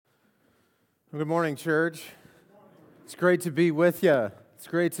Good morning, church. It's great to be with you. It's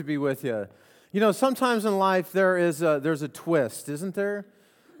great to be with you. You know, sometimes in life there's a twist, isn't there?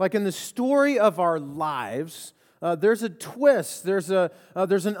 Like in the story of our lives, there's a twist. There's an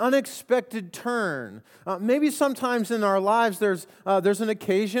unexpected turn. Maybe sometimes in our lives there's an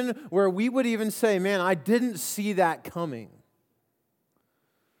occasion where we would even say, "Man, I didn't see that coming."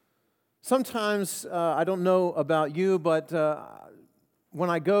 Sometimes I don't know about you, but when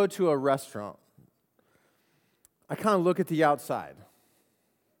I go to a restaurant, I kind of look at the outside.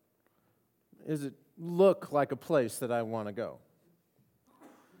 Does it look like a place that I want to go?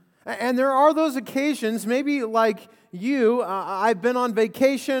 And there are those occasions, maybe like you, I've been on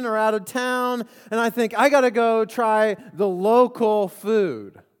vacation or out of town, and I think, I got to go try the local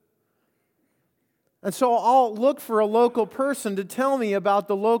food. And so I'll look for a local person to tell me about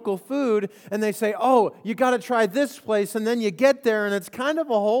the local food, and they say, "Oh, you got to try this place," and then you get there, and it's kind of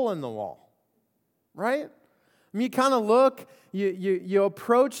a hole in the wall, right? I mean, you kind of look, you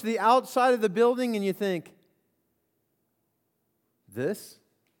approach the outside of the building, and you think, this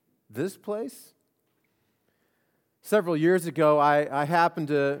place? Several years ago, I happened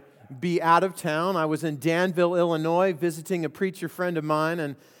to be out of town. I was in Danville, Illinois, visiting a preacher friend of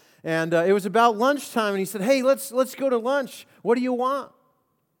mine, and it was about lunchtime, and he said, "Hey, let's go to lunch. What do you want?"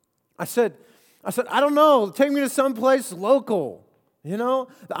 I said, "I don't know. Take me to someplace local. You know,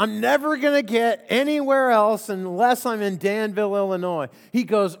 I'm never going to get anywhere else unless I'm in Danville, Illinois." He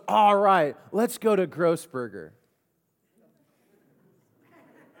goes, "All right, let's go to Grossburger."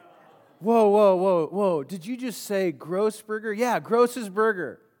 Whoa. Did you just say Grossburger? Yeah, Gross's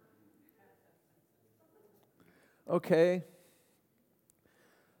Burger. Okay.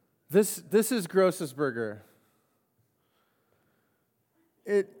 This is Gross's Burger.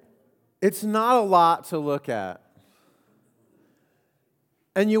 It's not a lot to look at.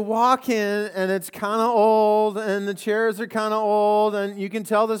 And you walk in, and it's kind of old, and the chairs are kind of old, and you can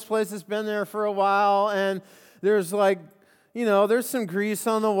tell this place has been there for a while, and there's there's some grease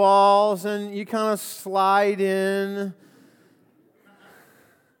on the walls, and you kind of slide in.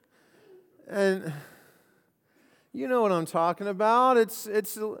 And you know what I'm talking about.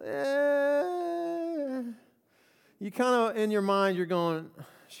 You kind of, in your mind, you're going,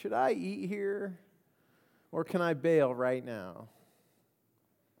 should I eat here, or can I bail right now?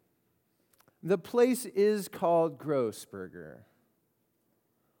 The place is called Grossburger,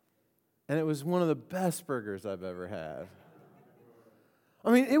 and it was one of the best burgers I've ever had.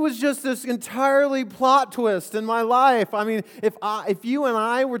 I mean, it was just this entirely plot twist in my life. I mean, if you and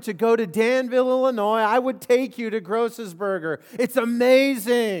I were to go to Danville, Illinois, I would take you to Gross's Burger. It's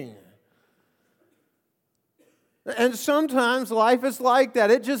amazing. And sometimes life is like that.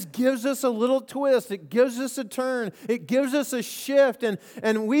 It just gives us a little twist. It gives us a turn. It gives us a shift.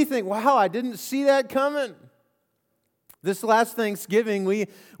 And we think, wow, I didn't see that coming. This last Thanksgiving, we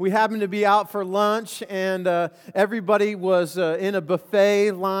happened to be out for lunch, and everybody was in a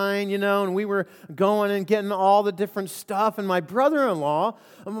buffet line, and we were going and getting all the different stuff. And my brother-in-law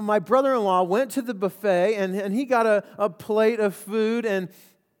went to the buffet, and he got a plate of food, and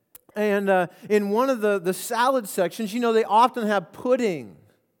in one of the salad sections, they often have pudding.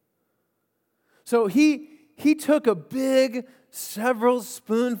 So he took a big, several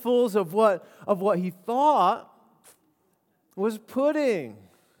spoonfuls of what he thought was pudding.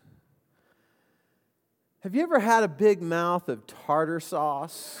 Have you ever had a big mouth of tartar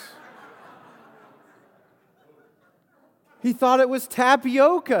sauce? He thought it was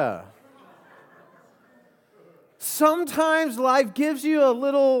tapioca. Sometimes life gives you a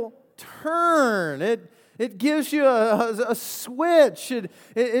little turn. It gives you a switch.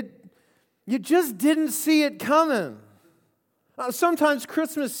 You just didn't see it coming. Sometimes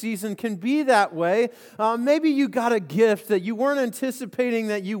Christmas season can be that way. Maybe you got a gift that you weren't anticipating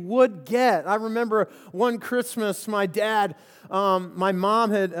that you would get. I remember one Christmas, my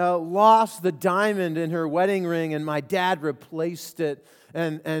mom had lost the diamond in her wedding ring, and my dad replaced it,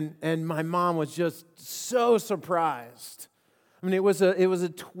 and my mom was just so surprised. I mean, it was a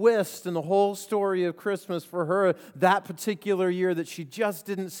twist in the whole story of Christmas for her that particular year that she just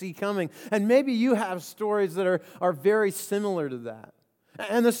didn't see coming. And maybe you have stories that are very similar to that.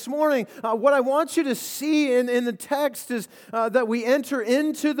 And this morning, what I want you to see in the text is that we enter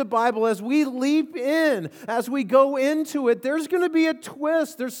into the Bible, as we leap in, as we go into it, there's going to be a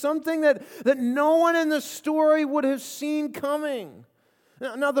twist. There's something that no one in the story would have seen coming.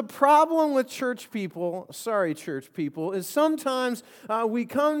 Now, the problem with church people, is sometimes we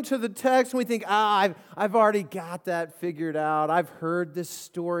come to the text and we think, I've already got that figured out. I've heard this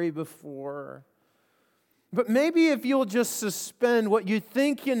story before. But maybe if you'll just suspend what you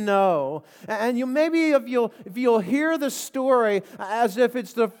think you know, and maybe if you'll hear the story as if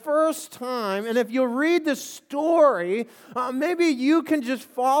it's the first time, and if you'll read the story, maybe you can just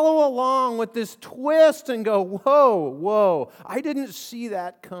follow along with this twist and go, whoa, I didn't see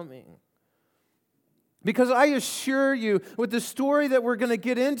that coming. Because I assure you, with the story that we're going to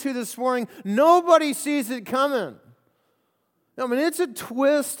get into this morning, nobody sees it coming. I mean, it's a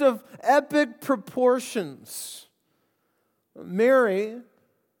twist of epic proportions. Mary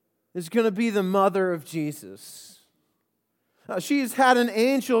is going to be the mother of Jesus. She's had an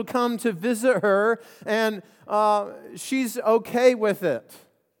angel come to visit her, and she's okay with it.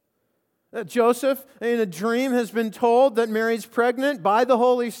 Joseph, in a dream, has been told that Mary's pregnant by the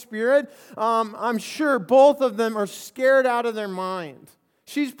Holy Spirit. I'm sure both of them are scared out of their mind.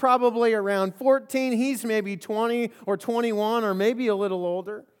 She's probably around 14. He's maybe 20 or 21 or maybe a little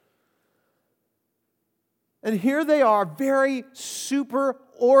older. And here they are, very super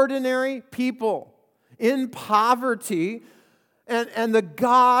ordinary people in poverty. And the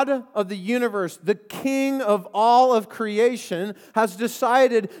God of the universe, the King of all of creation, has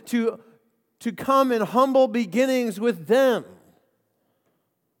decided to come in humble beginnings with them.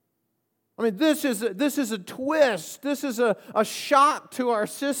 I mean, this is a twist. This is a shock to our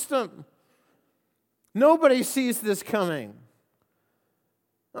system. Nobody sees this coming.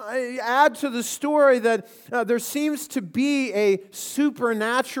 I add to the story that there seems to be a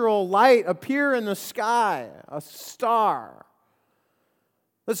supernatural light appear in the sky, a star.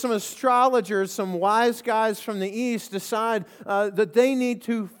 That some astrologers, some wise guys from the east decide that they need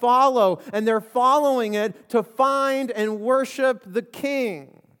to follow, and they're following it to find and worship the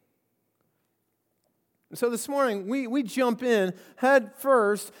King. So this morning, we jump in head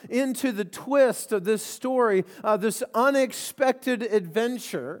first into the twist of this story, this unexpected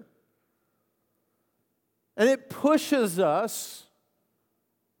adventure. And it pushes us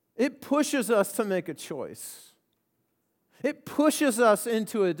to make a choice. It pushes us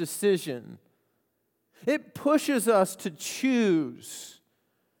into a decision. It pushes us to choose.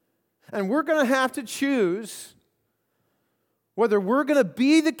 And we're going to have to choose whether we're going to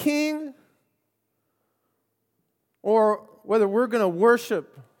be the king or whether we're going to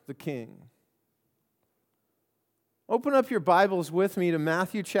worship the King. Open up your Bibles with me to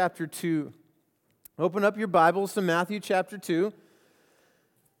Matthew chapter 2. Open up your Bibles to Matthew chapter 2.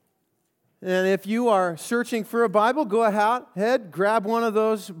 And if you are searching for a Bible, go ahead, grab one of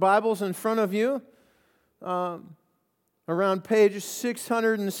those Bibles in front of you. Around page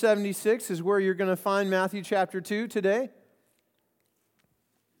 676 is where you're going to find Matthew chapter 2 today.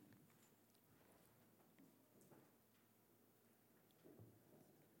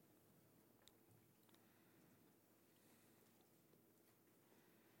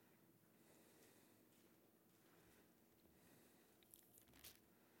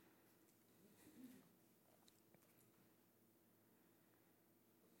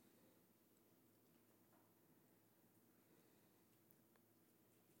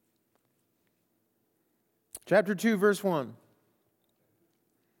 Chapter 2, verse 1.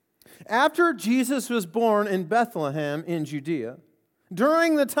 After Jesus was born in Bethlehem in Judea,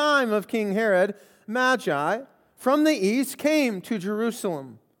 during the time of King Herod, Magi from the east came to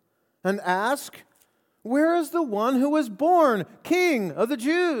Jerusalem and asked, "Where is the one who was born King of the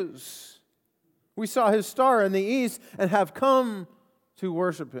Jews? We saw his star in the east and have come to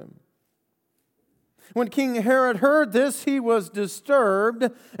worship him." When King Herod heard this, he was disturbed,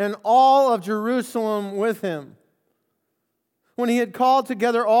 and all of Jerusalem with him. When he had called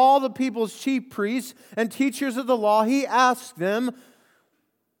together all the people's chief priests and teachers of the law, he asked them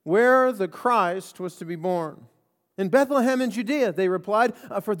where the Christ was to be born. "In Bethlehem in Judea," they replied,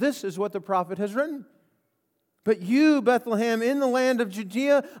 "for this is what the prophet has written. But you, Bethlehem, in the land of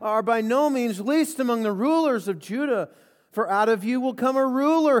Judea, are by no means least among the rulers of Judah. For out of you will come a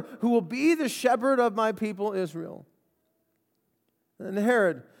ruler who will be the shepherd of my people Israel." And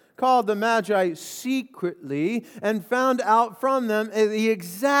Herod called the Magi secretly and found out from them the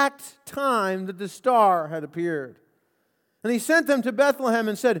exact time that the star had appeared. And he sent them to Bethlehem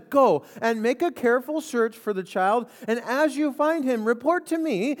and said, "Go and make a careful search for the child, and as you find him, report to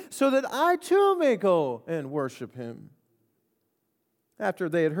me so that I too may go and worship him." After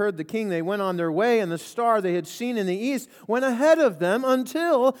they had heard the king, they went on their way, and the star they had seen in the east went ahead of them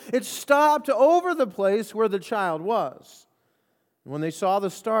until it stopped over the place where the child was. And when they saw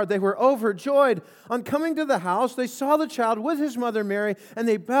the star, they were overjoyed. On coming to the house, they saw the child with his mother Mary, and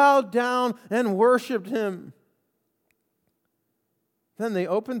they bowed down and worshipped him. Then they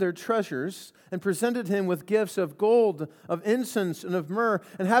opened their treasures and presented him with gifts of gold, of incense, and of myrrh.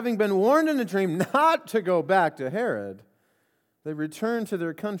 And having been warned in a dream not to go back to Herod, they returned to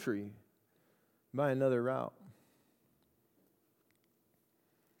their country by another route.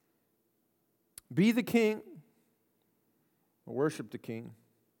 Be the king, or worship the king.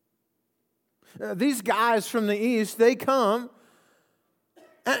 These guys from the east, they come,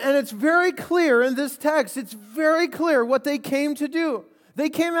 and it's very clear in this text, it's very clear what they came to do. They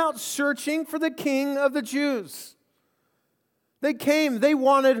came out searching for the king of the Jews. They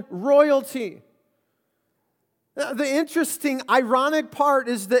wanted royalty. The interesting, ironic part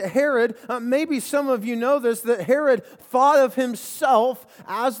is that Herod, maybe some of you know this, that Herod thought of himself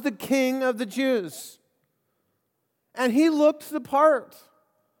as the king of the Jews. And he looked the part.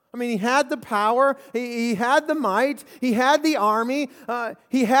 I mean, he had the power, he had the might, he had the army,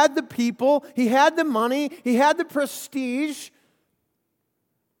 he had the people, he had the money, he had the prestige.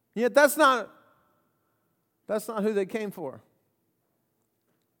 Yet that's not who they came for.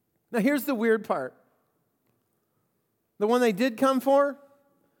 Now here's the weird part. The one they did come for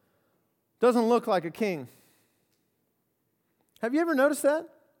doesn't look like a king. Have you ever noticed that?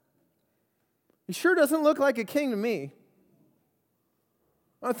 He sure doesn't look like a king to me.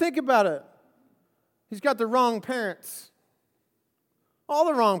 Now think about it. He's got the wrong parents. All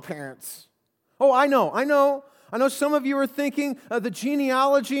the wrong parents. Oh, I know some of you are thinking the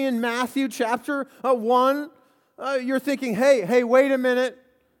genealogy in Matthew chapter 1. You're thinking, hey, wait a minute.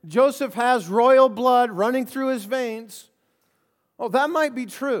 Joseph has royal blood running through his veins. Oh, that might be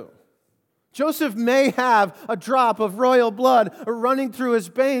true. Joseph may have a drop of royal blood running through his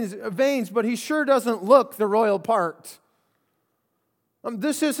veins, but he sure doesn't look the royal part.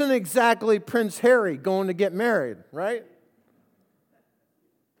 This isn't exactly Prince Harry going to get married, right?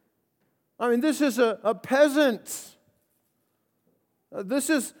 I mean, this is a peasant.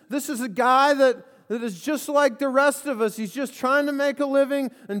 This is a guy that is just like the rest of us. He's just trying to make a living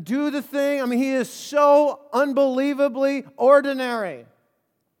and do the thing. I mean, he is so unbelievably ordinary.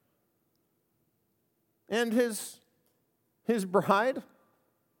 And his bride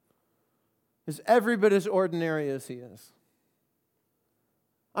is every bit as ordinary as he is.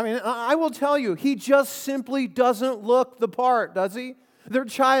 I mean, I will tell you, he just simply doesn't look the part, does he? Their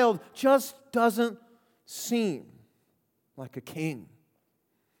child just doesn't seem like a king.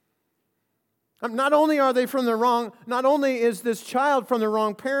 Not only is this child from the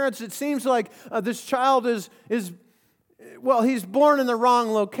wrong parents, it seems like this child is he's born in the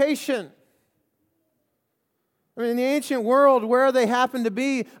wrong location. I mean, in the ancient world, where they happen to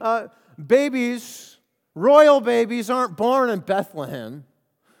be, royal babies aren't born in Bethlehem.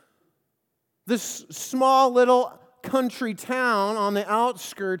 This small little country town on the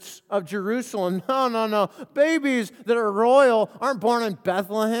outskirts of Jerusalem. No. Babies that are royal aren't born in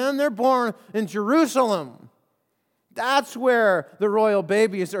Bethlehem. They're born in Jerusalem. That's where the royal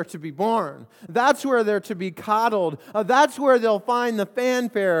babies are to be born. That's where they're to be coddled. That's where they'll find the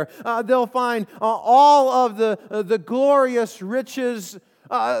fanfare. They'll find all of the glorious riches.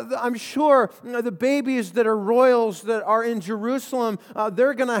 I'm sure the babies that are royals that are in Jerusalem,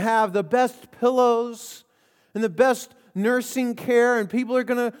 they're going to have the best pillows and the best nursing care, and people are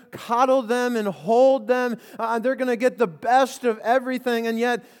going to coddle them and hold them. They're going to get the best of everything, and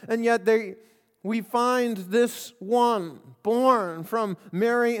yet we find this one born from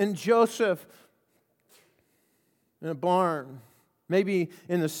Mary and Joseph in a barn, maybe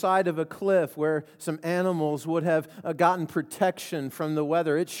in the side of a cliff where some animals would have gotten protection from the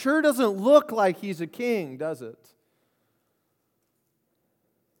weather. It sure doesn't look like he's a king, does it?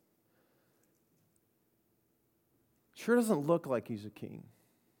 Sure doesn't look like he's a king.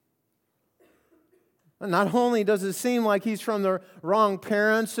 And not only does it seem like he's from the wrong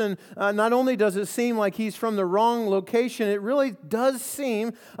parents, and not only does it seem like he's from the wrong location, it really does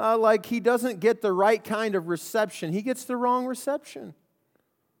seem like he doesn't get the right kind of reception. He gets the wrong reception.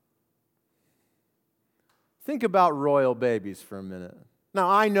 Think about royal babies for a minute. Now,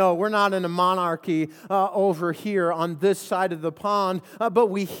 I know we're not in a monarchy over here on this side of the pond, but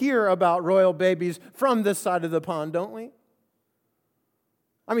we hear about royal babies from this side of the pond, don't we?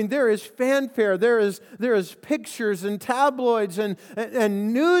 I mean, there is fanfare, there is pictures and tabloids and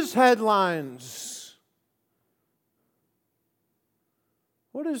news headlines.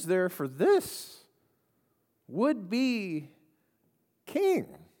 What is there for this would-be king?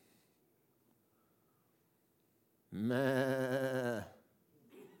 Meh.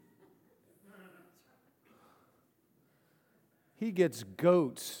 He gets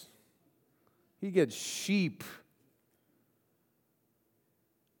goats. He gets sheep.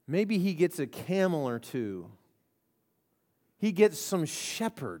 Maybe he gets a camel or two. he gets some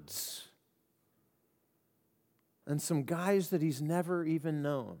shepherds and some guys that he's never even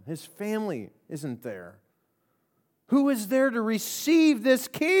known. His family isn't there. Who is there to receive this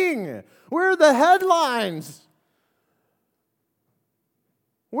king? Where are the headlines?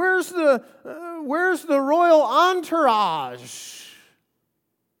 Where's the royal entourage?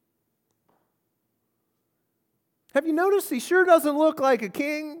 Have you noticed he sure doesn't look like a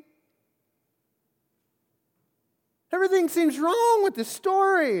king? Everything seems wrong with the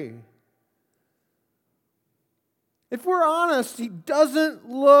story. If we're honest, he doesn't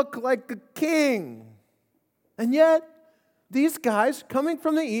look like a king. And yet, these guys coming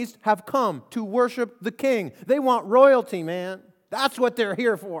from the east have come to worship the king. They want royalty, man. That's what they're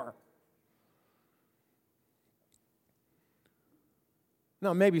here for.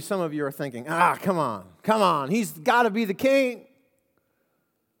 Now, maybe some of you are thinking, come on, he's got to be the king.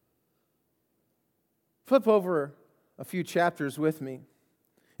 Flip over a few chapters with me.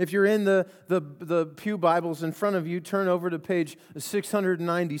 If you're in the Pew Bibles in front of you, turn over to page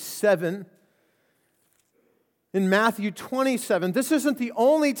 697. In Matthew 27, this isn't the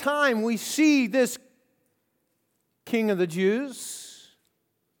only time we see this King of the Jews.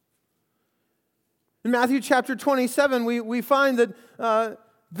 In Matthew chapter 27, we find that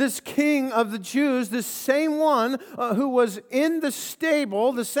this King of the Jews, this same one who was in the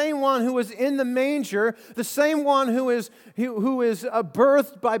stable, the same one who was in the manger, the same one who is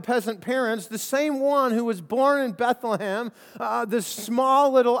birthed by peasant parents, the same one who was born in Bethlehem, this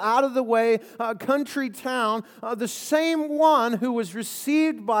small little out-of-the-way country town, the same one who was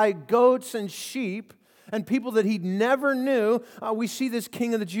received by goats and sheep, and people that he never knew, we see this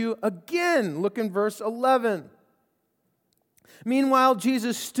King of the Jew again. Look in verse 11. Meanwhile,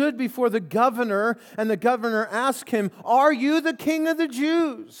 Jesus stood before the governor, and the governor asked him, "Are you the King of the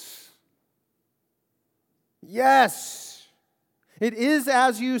Jews?" "Yes, it is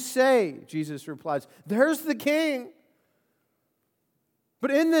as you say," Jesus replies. There's the king.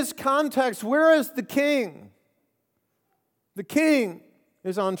 But in this context, where is the king? The king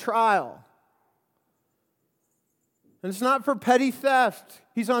is on trial. And it's not for petty theft.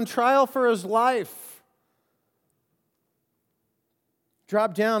 He's on trial for his life.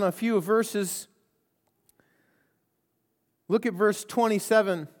 Drop down a few verses. Look at verse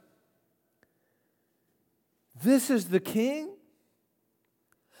 27. This is the king?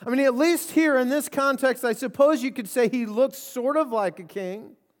 I mean, at least here in this context, I suppose you could say he looks sort of like a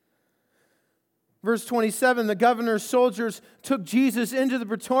king. Verse 27, the governor's soldiers took Jesus into the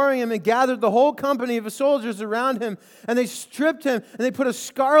praetorium and gathered the whole company of soldiers around him. And they stripped him, and they put a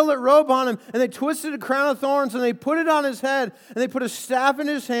scarlet robe on him, and they twisted a crown of thorns, and they put it on his head, and they put a staff in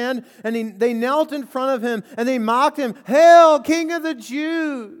his hand, and they knelt in front of him, and they mocked him, "Hail, King of the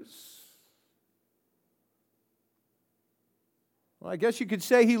Jews!" Well, I guess you could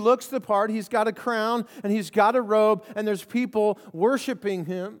say he looks the part. He's got a crown, and he's got a robe, and there's people worshiping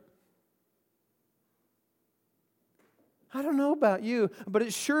him. I don't know about you, but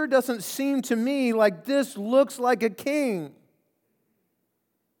it sure doesn't seem to me like this looks like a king.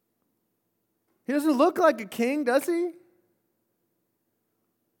 He doesn't look like a king, does he?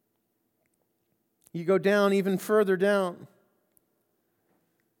 You go down even further down.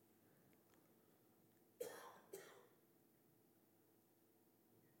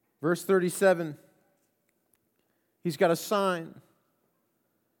 Verse 37. He's got a sign.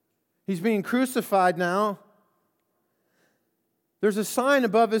 He's being crucified now. There's a sign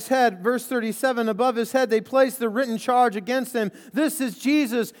above his head. Verse 37, above his head they placed the written charge against him. This is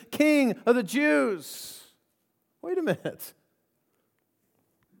Jesus, King of the Jews. Wait a minute.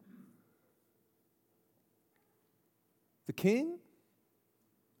 The king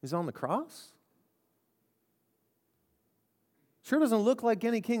is on the cross? Sure doesn't look like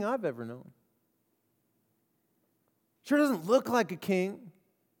any king I've ever known. Sure doesn't look like a king,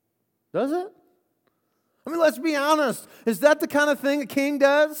 does it? I mean, let's be honest. Is that the kind of thing a king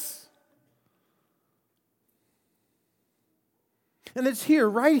does? And it's here,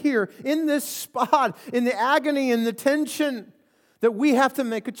 right here, in this spot, in the agony and the tension, that we have to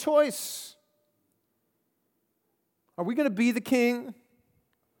make a choice. Are we going to be the king?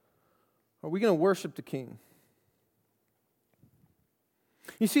 Or are we going to worship the king?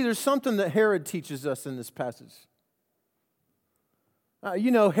 You see, there's something that Herod teaches us in this passage. You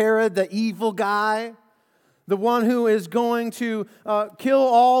know Herod, the evil guy, the one who is going to kill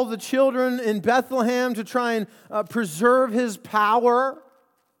all the children in Bethlehem to try and preserve his power.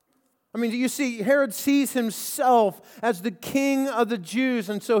 I mean, you see, Herod sees himself as the king of the Jews,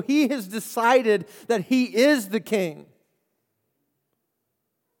 and so he has decided that he is the king.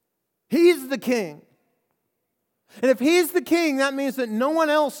 He's the king. And if He's the king, that means that no one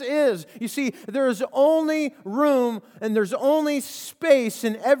else is. You see, there is only room and there's only space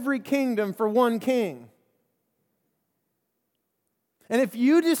in every kingdom for one king. And if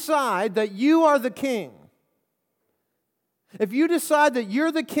you decide that you are the king, if you decide that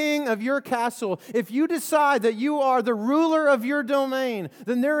you're the king of your castle, if you decide that you are the ruler of your domain,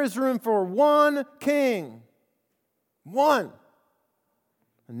 then there is room for one king. One.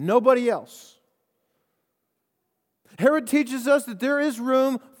 And nobody else. Herod teaches us that there is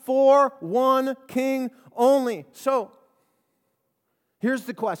room for one king only. So, here's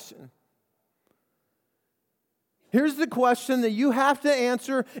the question. Here's the question that you have to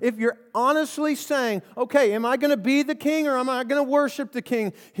answer if you're honestly saying, okay, am I going to be the king or am I going to worship the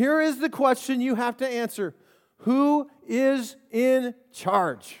king? Here is the question you have to answer. Who is in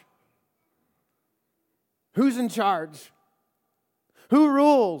charge? Who's in charge? Who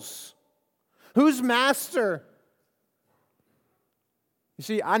rules? Who's master? You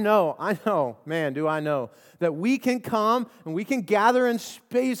see, I know, man, do I know, that we can come and we can gather in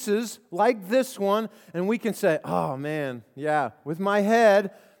spaces like this one and we can say, oh man, yeah, with my head,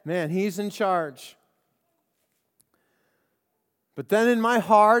 man, He's in charge. But then in my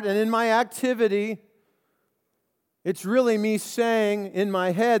heart and in my activity, it's really me saying in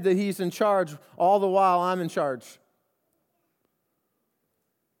my head that He's in charge all the while I'm in charge.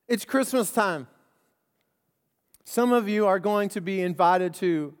 It's Christmas time. Some of you are going to be invited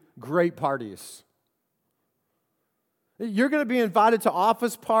to great parties. You're going to be invited to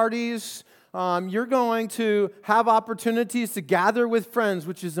office parties. You're going to have opportunities to gather with friends,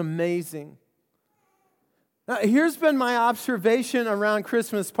 which is amazing. Now, here's been my observation around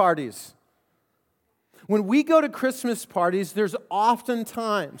Christmas parties. When we go to Christmas parties, there's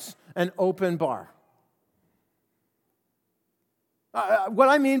oftentimes an open bar. What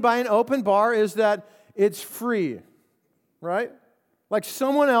I mean by an open bar is that it's free, right? Like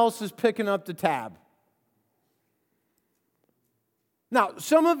someone else is picking up the tab. Now,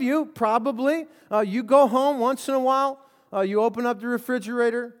 some of you probably, you go home once in a while, you open up the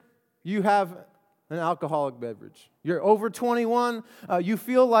refrigerator, you have an alcoholic beverage. You're over 21, you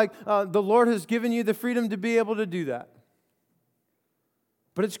feel like the Lord has given you the freedom to be able to do that.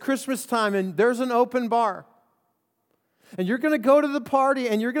 But it's Christmas time and there's an open bar. And you're going to go to the party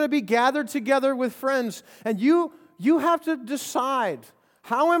and you're going to be gathered together with friends. And you have to decide,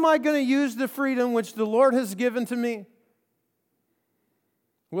 how am I going to use the freedom which the Lord has given to me?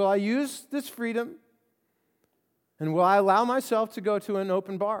 Will I use this freedom? And will I allow myself to go to an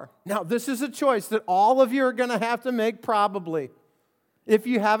open bar? Now, this is a choice that all of you are going to have to make probably, if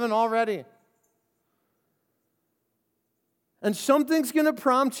you haven't already. And something's going to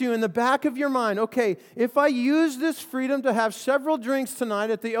prompt you in the back of your mind, okay, if I use this freedom to have several drinks tonight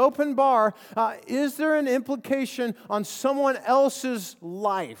at the open bar, is there an implication on someone else's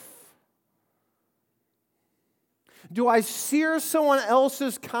life? Do I sear someone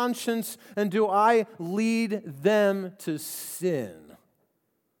else's conscience and do I lead them to sin?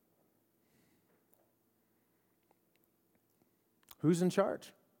 Who's in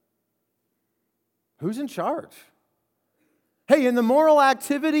charge? Who's in charge? Hey, in the moral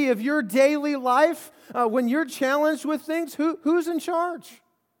activity of your daily life, when you're challenged with things, who's in charge?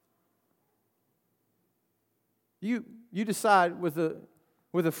 You decide with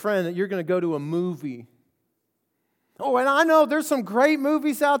a friend that you're going to go to a movie. Oh, and I know there's some great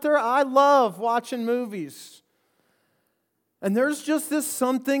movies out there. I love watching movies. And there's just this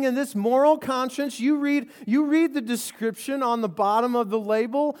something in this moral conscience. You read the description on the bottom of the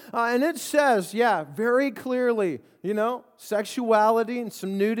label, and it says, very clearly, sexuality and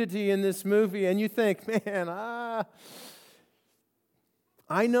some nudity in this movie. And you think, man,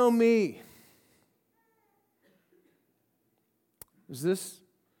 I know me. Is this?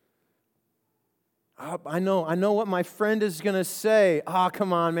 I know what my friend is going to say.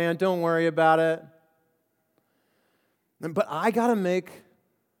 Come on, man, don't worry about it. But I got to make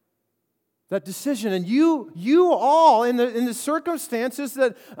that decision. And you all, in the circumstances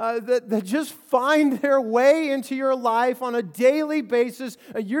that just find their way into your life on a daily basis,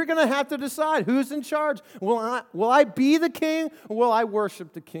 you're going to have to decide who's in charge. Will I be the king or will I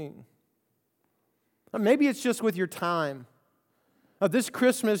worship the king? Maybe it's just with your time. This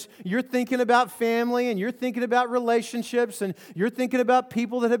Christmas, you're thinking about family and you're thinking about relationships and you're thinking about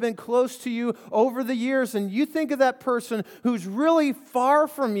people that have been close to you over the years, and you think of that person who's really far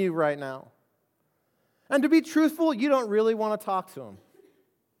from you right now. And to be truthful, you don't really want to talk to them.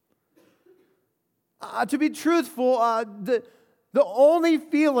 To be truthful, The only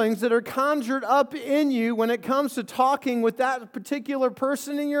feelings that are conjured up in you when it comes to talking with that particular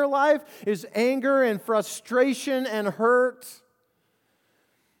person in your life is anger and frustration and hurt.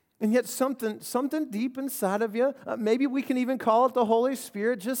 And yet something deep inside of you, maybe we can even call it the Holy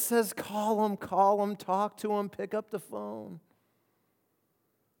Spirit, just says, call him, talk to him, pick up the phone.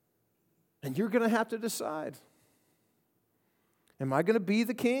 And you're going to have to decide. Am I going to be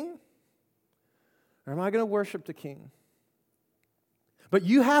the king? Or am I going to worship the king? But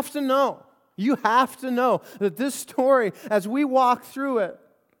you have to know that this story, as we walk through it,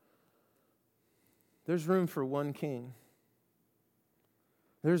 there's room for one king.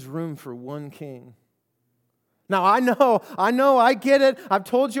 There's room for one king. Now, I know, I get it. I've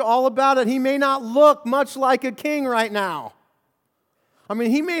told you all about it. He may not look much like a king right now. I mean,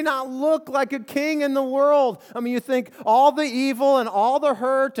 he may not look like a king in the world. I mean, you think all the evil and all the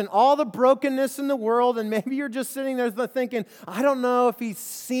hurt and all the brokenness in the world, and maybe you're just sitting there thinking, I don't know if he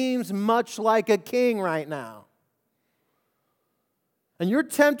seems much like a king right now. And you're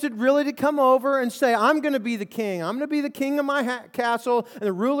tempted really to come over and say, I'm going to be the king. I'm going to be the king of my castle and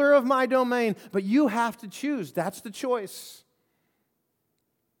the ruler of my domain. But you have to choose. That's the choice.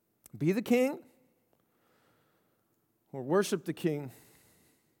 Be the king or worship the king.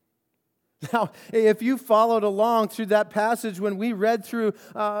 Now, if you followed along through that passage when we read through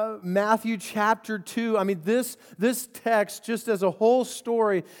Matthew chapter 2, I mean, this text, just as a whole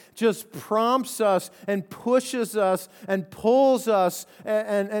story, just prompts us and pushes us and pulls us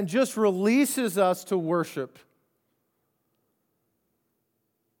and just releases us to worship.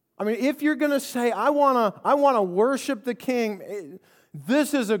 I mean, if you're going to say, I want to worship the King,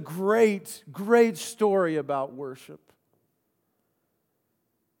 this is a great, great story about worship.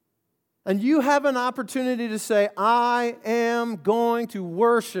 And you have an opportunity to say, I am going to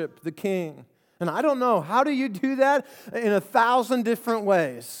worship the King. And I don't know, how do you do that? In 1,000 different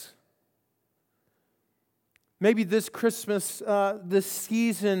ways. Maybe this Christmas, this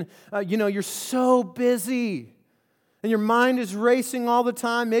season, you're so busy. And your mind is racing all the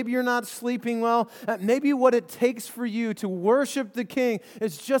time. Maybe you're not sleeping well. Maybe what it takes for you to worship the King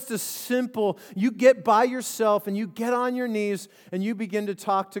is just as simple. You get by yourself and you get on your knees and you begin to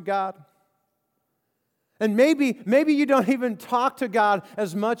talk to God. And maybe you don't even talk to God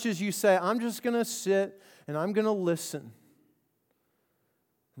as much as you say, I'm just going to sit and I'm going to listen.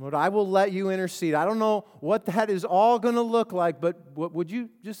 Lord, I will let you intercede. I don't know what that is all going to look like, but would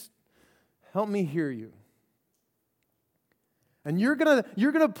you just help me hear you? And you're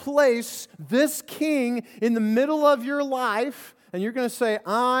gonna place this king in the middle of your life, and you're going to say,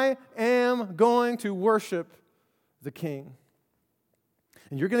 I am going to worship the King.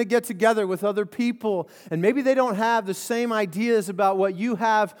 And you're going to get together with other people, and maybe they don't have the same ideas about what you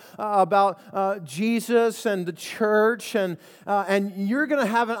have about Jesus and the church, and you're going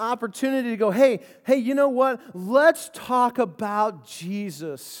to have an opportunity to go, hey, you know what? Let's talk about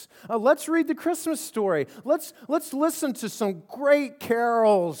Jesus. Let's read the Christmas story. Let's listen to some great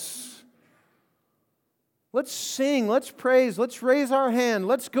carols. Let's sing. Let's praise. Let's raise our hand.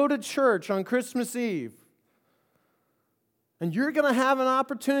 Let's go to church on Christmas Eve. And you're going to have an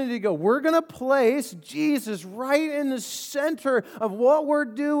opportunity to go, we're going to place Jesus right in the center of what we're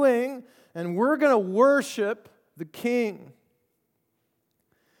doing, and we're going to worship the King.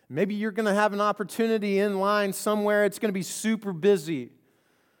 Maybe you're going to have an opportunity in line somewhere. It's going to be super busy.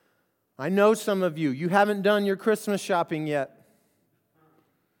 I know some of you haven't done your Christmas shopping yet.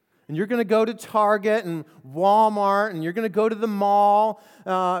 And you're going to go to Target and Walmart, and you're going to go to the mall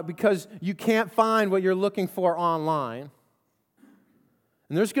because you can't find what you're looking for online.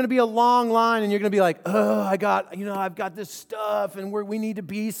 And there's going to be a long line, and you're going to be like, I've got this stuff, and we need to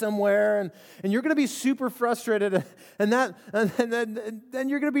be somewhere, and you're going to be super frustrated, and then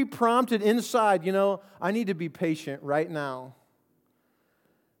you're going to be prompted inside, I need to be patient right now.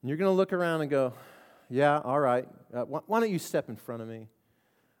 And you're going to look around and go, yeah, all right, why don't you step in front of me?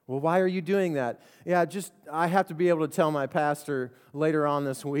 Well, why are you doing that? Yeah, I have to be able to tell my pastor later on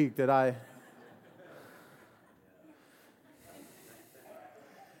this week that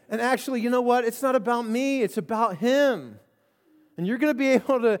And actually, you know what? It's not about me. It's about Him. And you're going to be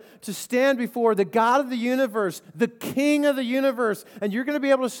able to stand before the God of the universe, the King of the universe, and you're going to be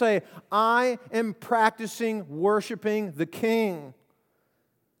able to say, I am practicing worshiping the King.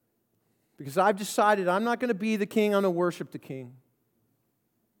 Because I've decided I'm not going to be the king, I'm going to worship the King.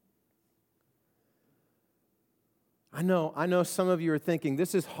 I know some of you are thinking,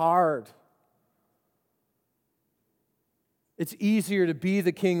 this is hard. It's easier to be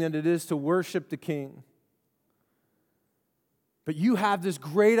the king than it is to worship the King. But you have this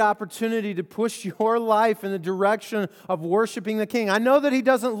great opportunity to push your life in the direction of worshiping the King. I know that He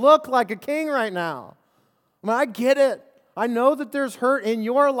doesn't look like a king right now. I get it. I know that there's hurt in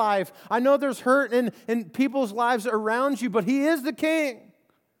your life. I know there's hurt in people's lives around you, but He is the King.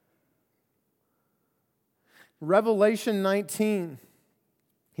 Revelation 19,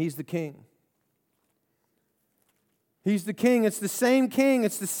 He's the King. He's the King. It's the same King.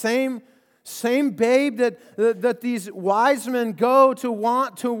 It's the same babe that these wise men go to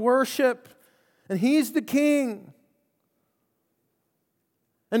want to worship. And He's the King.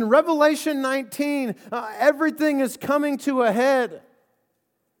 In Revelation 19, everything is coming to a head.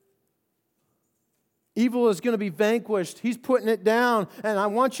 Evil is going to be vanquished. He's putting it down. And I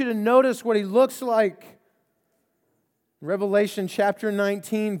want you to notice what He looks like. Revelation chapter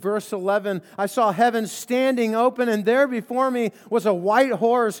 19, verse 11, I saw heaven standing open, and there before me was a white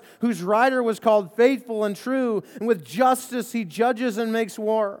horse whose rider was called Faithful and True, and with justice he judges and makes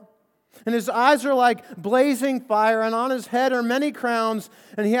war. And his eyes are like blazing fire, and on his head are many crowns,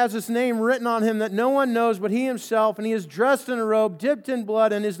 and he has his name written on him that no one knows but he himself, and he is dressed in a robe dipped in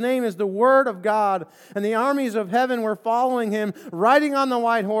blood, and his name is the Word of God. And the armies of heaven were following him, riding on the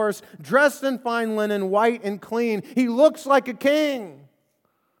white horse, dressed in fine linen, white and clean. He looks like a king.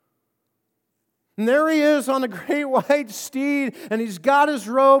 And there he is on a great white steed, and he's got his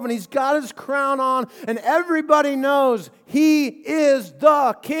robe, and he's got his crown on, and everybody knows he is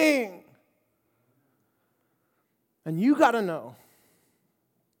the king. And you got to know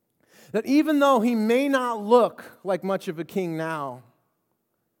that even though he may not look like much of a king now,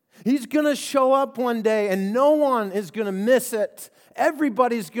 he's going to show up one day and no one is going to miss it.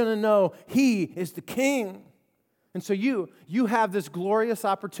 Everybody's going to know he is the king. And so you have this glorious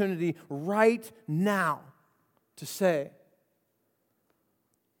opportunity right now to say,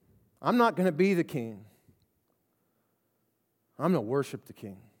 I'm not going to be the king. I'm going to worship the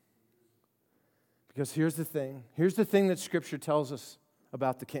king. Because here's the thing that Scripture tells us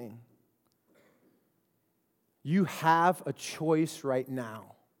about the King. You have a choice right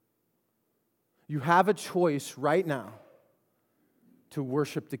now. You have a choice right now to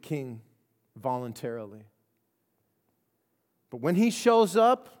worship the King voluntarily. But when He shows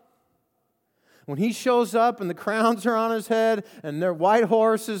up and the crowns are on His head and their white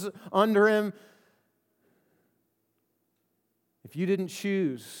horse is under Him, if you didn't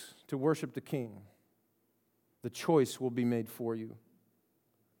choose to worship the King, the choice will be made for you.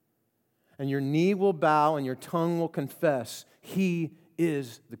 And your knee will bow and your tongue will confess, He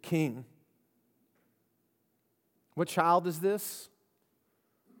is the King. What child is this?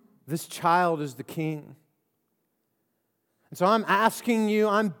 This child is the King. And so I'm asking you,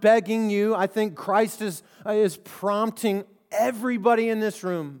 I'm begging you, I think Christ is prompting everybody in this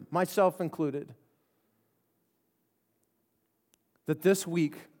room, myself included, that this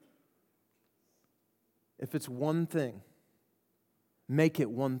week, if it's one thing, make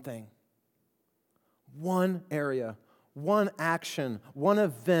it one thing. One area, one action, one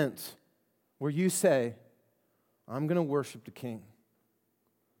event where you say, I'm going to worship the King.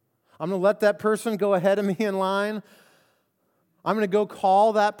 I'm going to let that person go ahead of me in line. I'm going to go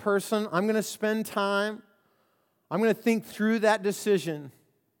call that person. I'm going to spend time. I'm going to think through that decision.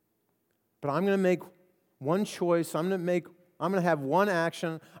 But I'm going to make one choice. I'm going to have one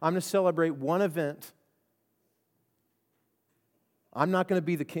action. I'm going to celebrate one event. I'm not going to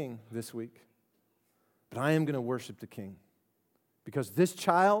be the king this week, but I am going to worship the King. Because this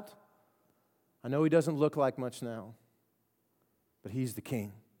child, I know he doesn't look like much now, but he's the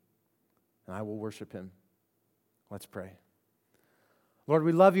King, and I will worship him. Let's pray. Lord,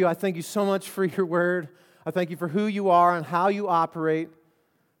 we love you. I thank you so much for your word. I thank you for who you are and how you operate.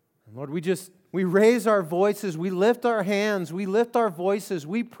 And Lord, we raise our voices, we lift our hands, we lift our voices,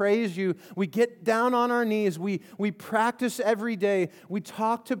 we praise you, we get down on our knees, we practice every day, we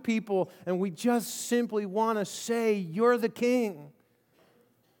talk to people, and we just simply want to say, you're the King.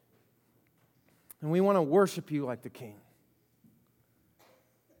 And we want to worship you like the King.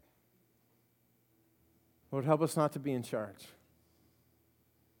 Lord, help us not to be in charge.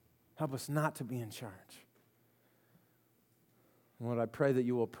 Help us not to be in charge. And Lord, I pray that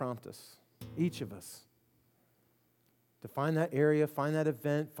you will prompt us, each of us, to find that area, find that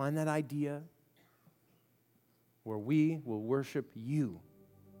event, find that idea where we will worship you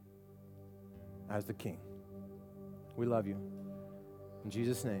as the King. We love you. In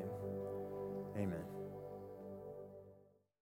Jesus' name, amen.